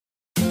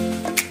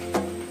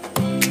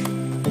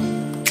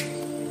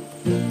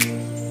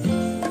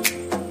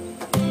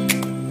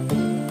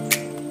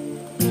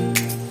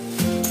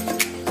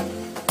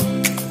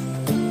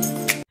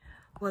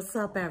What's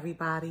up,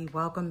 everybody?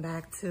 Welcome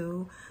back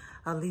to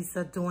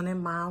Elisa Doing It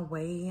My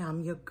Way.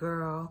 I'm your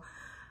girl,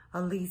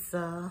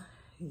 Elisa.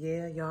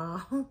 Yeah,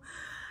 y'all.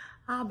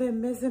 I've been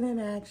missing in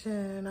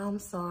action. I'm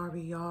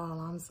sorry, y'all.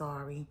 I'm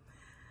sorry.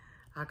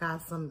 I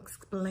got some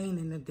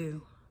explaining to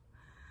do.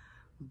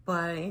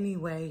 But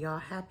anyway, y'all,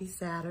 happy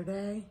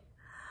Saturday.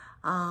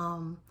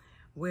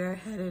 We're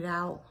headed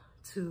out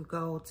to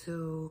go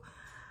to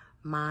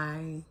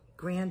my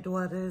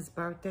granddaughter's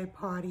birthday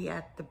party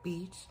at the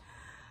beach.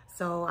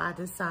 So I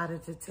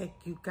decided to take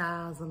you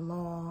guys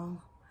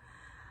along.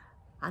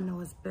 I know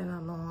it's been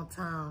a long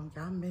time.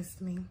 Y'all missed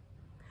me.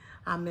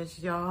 I miss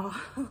y'all.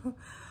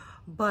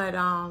 But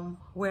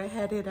we're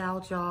headed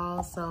out,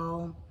 y'all.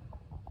 So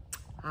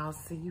I'll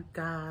see you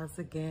guys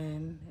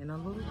again in a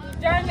little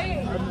bit.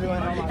 Journey.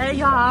 Hey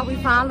y'all, we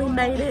finally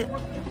made it.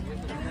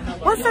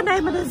 What's the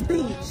name of this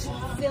beach?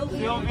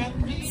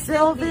 Sylvan.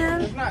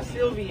 Sylvan? It's not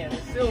Sylvian,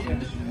 it's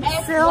Sylvan.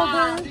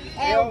 Sylvan?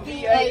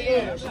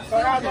 L-V-A-N. So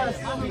how about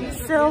Sylvian?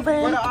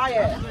 Sylvan? Where the I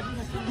at?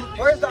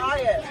 Where's the I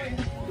at?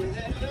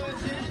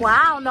 Well,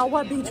 I don't know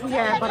what beach we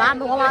at, but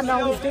all I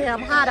know is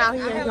damn hot out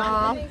here,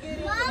 y'all.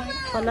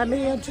 But let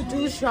me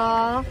introduce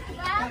y'all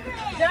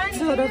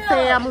to the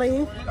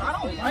family.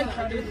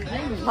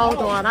 Hold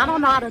on, I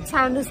don't know how to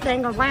turn this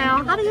thing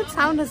around. How do you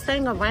turn this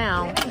thing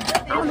around?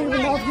 I don't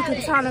even know if you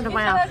can turn it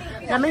around.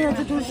 Let me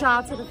introduce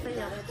y'all to the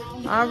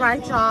family. All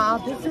right, y'all,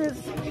 this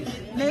is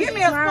Miss Give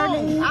me a Journey.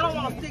 spoon. I don't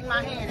want to stick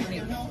my hand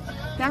in it.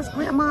 That's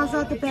Grandma's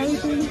other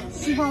baby.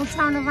 She won't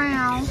turn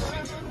around.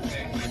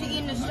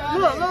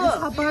 Look,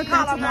 It's her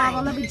birthday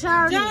tomorrow. Let me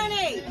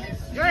Journey.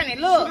 Journey,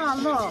 look.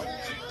 Look.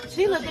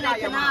 She looking at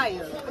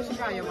Kanaya. What she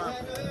call your mom?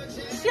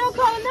 She don't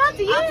call her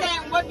nothing yet.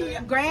 Okay, what do you...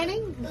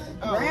 Granny?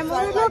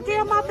 Grandma, look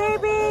at my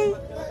baby.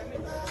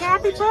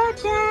 Happy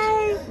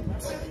birthday.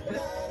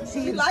 She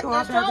eats like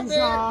that strawberries,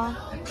 y'all.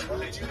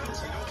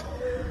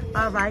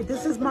 All right,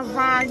 this is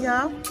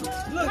Mariah.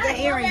 Look, the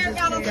earrings is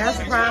there.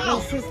 That's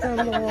Robin's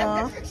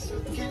sister-in-law.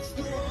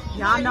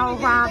 Y'all know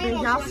Robin.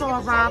 Y'all saw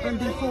Robin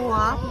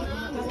before.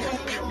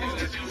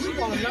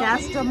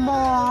 That's the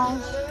mall.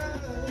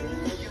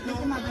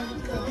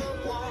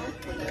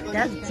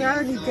 That's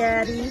Journey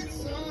Daddy.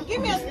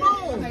 Give me a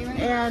spoon.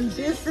 And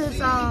this is,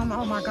 oh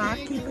my God,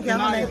 I keep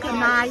forgetting her name,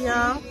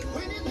 Kanaya.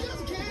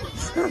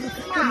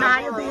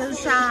 Kanaya being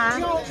shy.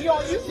 She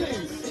on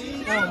YouTube.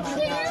 Oh my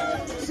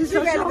God. She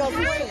ready to go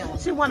swim.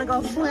 She want to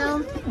go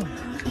swim?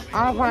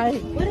 All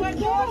right. What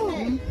is it?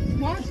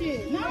 Watch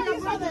it. No, you're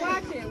supposed to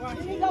watch it.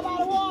 Did he go by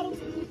the water?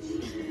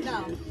 No.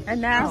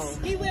 And that's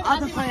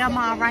other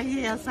grandma right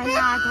here. Say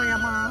hi,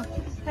 Grandma.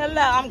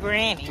 Hello, I'm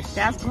Granny.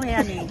 That's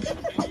Granny.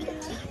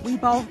 We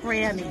both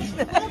Granny.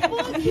 I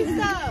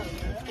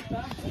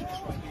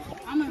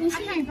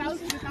can't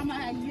post it. I'm gonna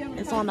have you.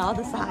 It's on the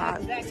other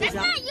side. It's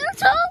not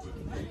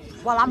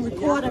YouTube. Well, I'm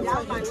recording for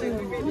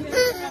YouTube.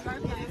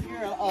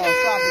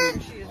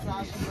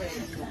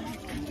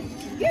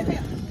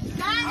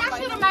 I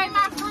should have made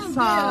my fruit.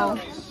 So,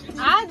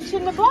 I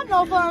shouldn't have bought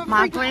no for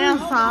my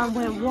grandson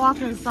went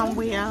walking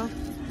somewhere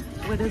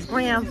with his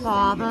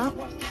grandfather.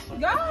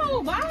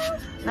 Go, bye.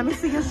 Let me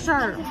see your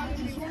shirt.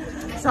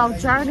 So,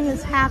 Journey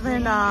is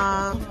having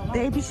a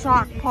baby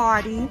shark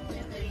party.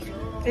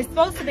 It's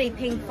supposed to be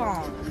pink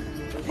pong.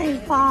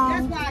 Ping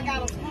pong. That's why I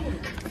got a spoon.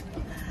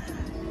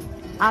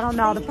 I don't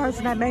know, the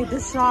person that made the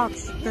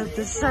sharks,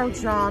 the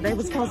shirt, y'all, they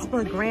was supposed to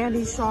put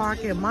Granny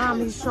Shark and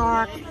Mommy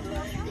Shark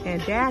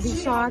and Daddy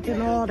Shark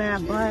and all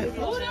that, but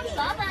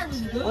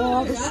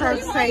all the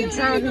shirts say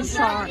Journey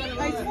Shark.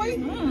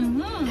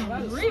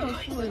 Real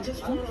sweet.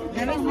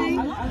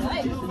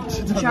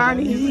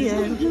 Journey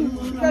in.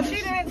 Because she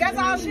didn't, that's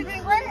all she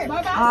didn't grab.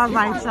 All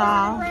right,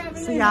 y'all.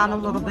 See y'all in a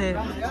little bit.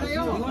 She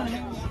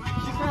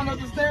climbed up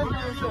the stairs by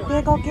herself.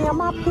 Here go get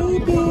my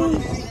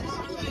babies.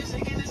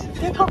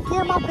 Here go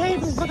get my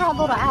babies. Look at her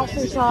little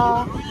outfit,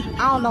 y'all.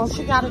 I don't know.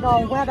 She got it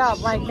all wet up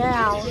right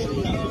now.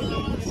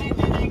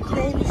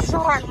 Baby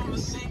shark.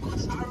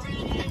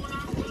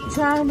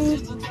 Journey.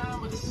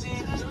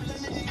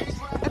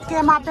 Let's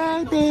get my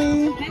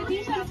baby.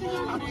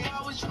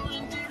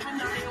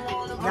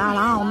 Y'all,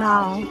 I don't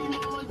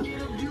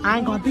know. I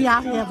ain't gonna be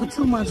out here for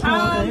too much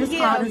longer. It's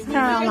hot as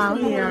hell out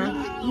here.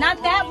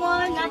 Not that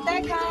one, not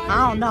that kind.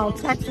 I don't know.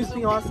 Texas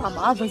be on some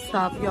other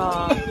stuff,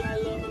 y'all.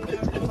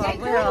 For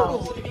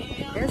real.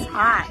 It's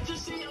hot.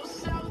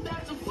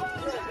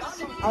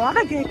 Oh, I'm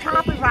gonna get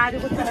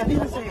copyrighted with this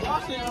music.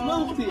 I'm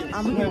gonna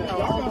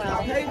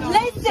get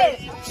Listen,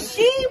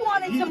 she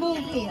wanted to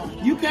move here.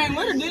 You came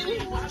with her, didn't you?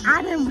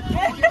 I didn't.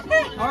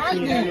 All right,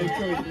 then.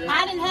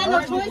 I didn't have no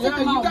choice at the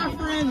You moment. got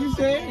friends, you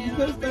said. You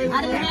could have stayed with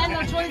I didn't her. have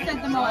no choice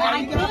at the moment.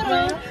 I could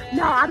have.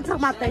 No, I'm talking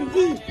about the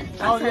heat.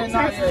 I said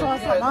Texas or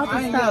some other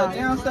I ain't stuff.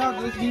 down south,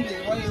 this heat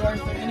is way worse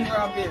than anywhere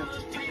I've been.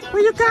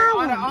 Where you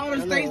going? All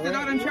the states that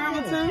I done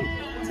traveled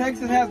to,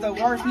 Texas has the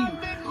worst heat.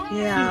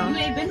 Yeah. You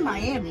ain't been to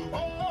Miami.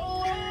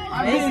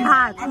 It's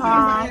hot, y'all.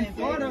 I've been in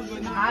Florida,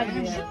 but not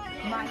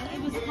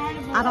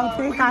I don't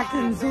think I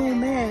can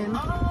zoom in,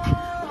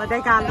 but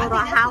they got little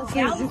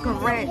houses you can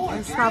rent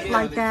and stuff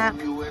like that.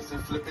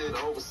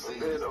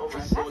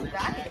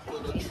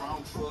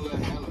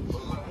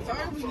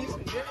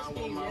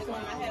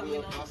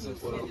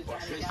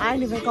 I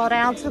didn't even go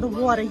down to the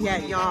water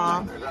yet,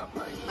 y'all.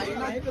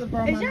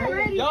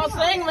 Y'all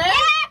sing, man.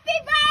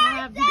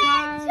 Happy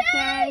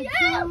birthday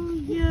to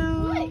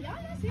you.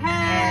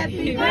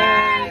 Happy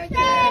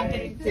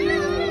birthday to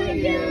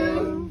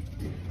you.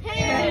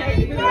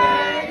 Happy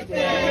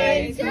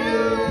birthday to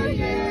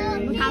you.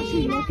 Look how she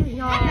looking,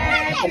 y'all.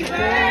 Happy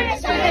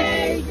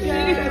birthday to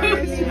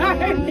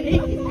Journie.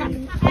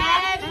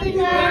 Happy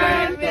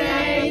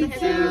birthday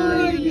to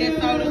you.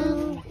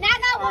 Now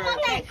go one more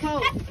thing.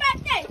 Happy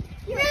birthday.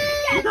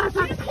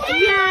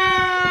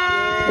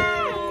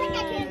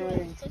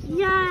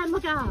 Yeah,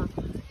 look out.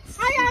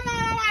 I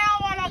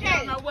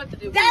don't know what to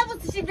do.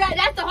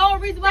 That's the whole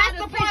reason why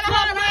that's the point of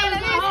her.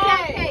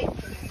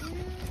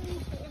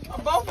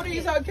 Both of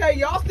these are cake.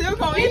 Y'all still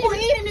gonna eat People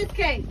eating this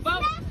cake.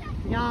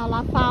 Y'all,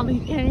 I finally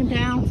came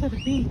down to the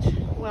beach.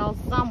 Well,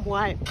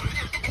 somewhat.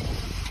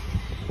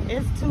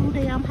 It's too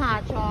damn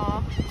hot,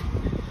 y'all.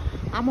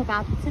 I'm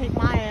about to take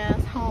my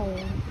ass home.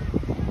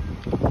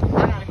 I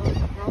gotta go to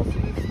the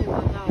grocery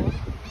store though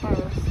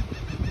first.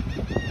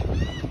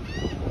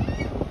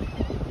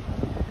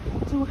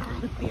 Too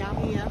hot to be out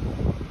here.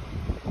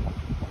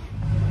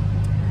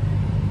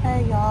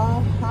 Hey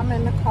y'all, I'm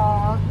in the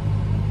car,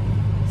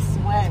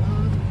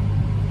 sweating,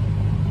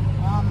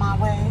 on my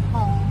way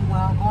home.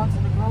 Well, going to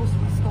the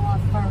grocery store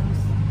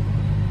first.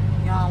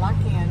 Y'all, I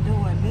can't do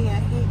it. Me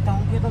and he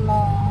don't get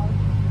along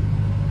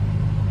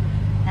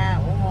at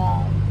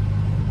all.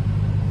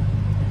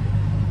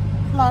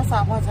 Plus,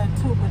 I wasn't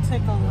too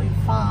particularly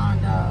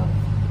fond of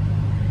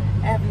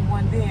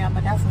everyone there,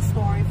 but that's a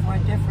story for a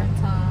different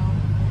time.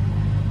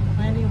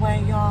 But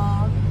anyway,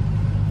 y'all,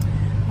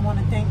 I want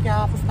to thank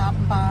y'all for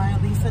stopping by.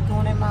 Lisa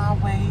Doing It My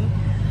Way.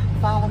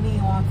 Follow me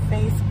on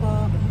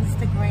Facebook,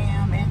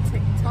 Instagram, and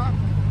TikTok.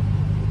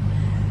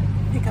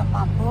 Pick up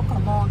my book,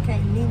 Along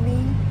Came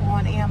Mimi,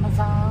 on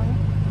Amazon.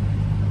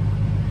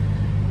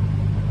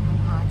 I'm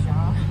hot,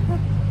 y'all.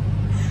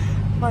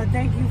 But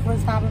thank you for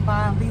stopping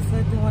by.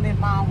 Lisa Doing It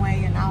My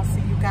Way, and I'll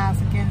see you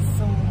guys again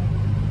soon.